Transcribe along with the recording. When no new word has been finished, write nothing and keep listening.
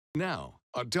Now,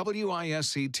 a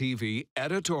WISC TV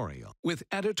editorial with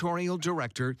editorial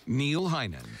director Neil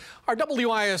Heinen. Our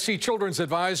WISC Childrens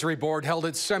Advisory Board held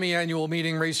its semi-annual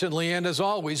meeting recently, and as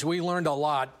always, we learned a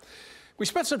lot. We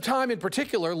spent some time in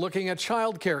particular looking at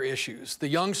childcare issues, the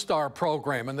Young Star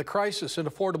program, and the crisis in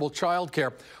affordable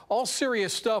childcare. All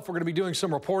serious stuff we're going to be doing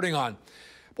some reporting on.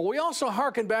 But we also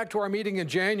harkened back to our meeting in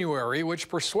January, which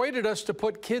persuaded us to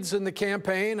put kids in the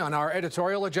campaign on our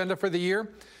editorial agenda for the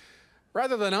year.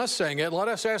 Rather than us saying it, let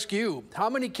us ask you, how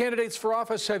many candidates for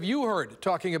office have you heard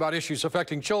talking about issues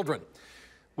affecting children?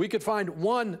 We could find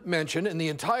one mention in the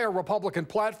entire Republican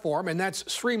platform, and that's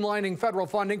streamlining federal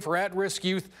funding for at-risk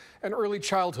youth and early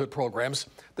childhood programs.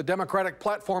 The Democratic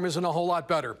platform isn't a whole lot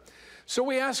better. So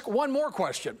we ask one more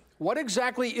question. What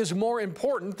exactly is more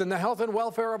important than the health and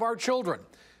welfare of our children?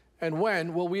 And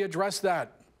when will we address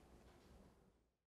that?